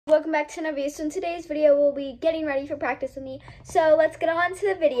Welcome back to Navi. So in today's video, we'll be getting ready for practice with me. So let's get on to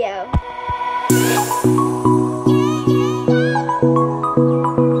the video.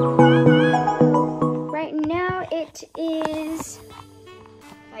 Right now it is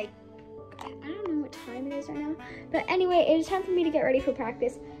like, I don't know what time it is right now. But anyway, it is time for me to get ready for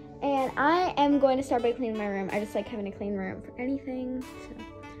practice. And I am going to start by cleaning my room. I just like having a clean room for anything. So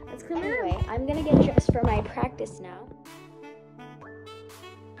let's clean my room. I'm gonna get dressed for my practice now.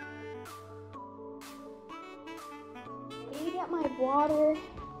 I need to get my water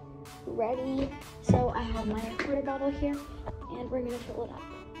ready. So I have my water bottle here, and we're gonna fill it up.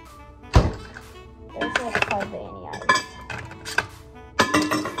 There's like hardly any items.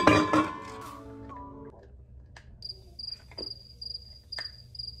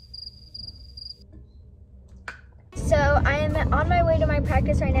 So I am on my way to my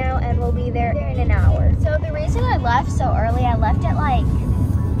practice right now, and we'll be there in an hour. So the reason I left so early, I left at like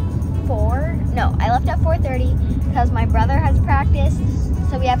 4. No, I left at 4:30 because my brother has practice.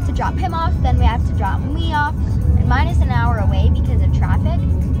 So we have to drop him off, then we have to drop me off, and mine is an hour away because of traffic.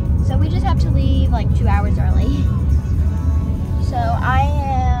 So we just have to leave like 2 hours early. So I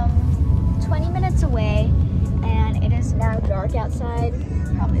am 20 minutes away, and it is now dark outside,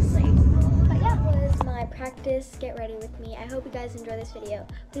 probably asleep. But yeah, that was my practice. Get ready with me. I hope you guys enjoy this video.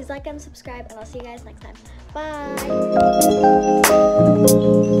 Please like and subscribe, and I'll see you guys next time. Bye.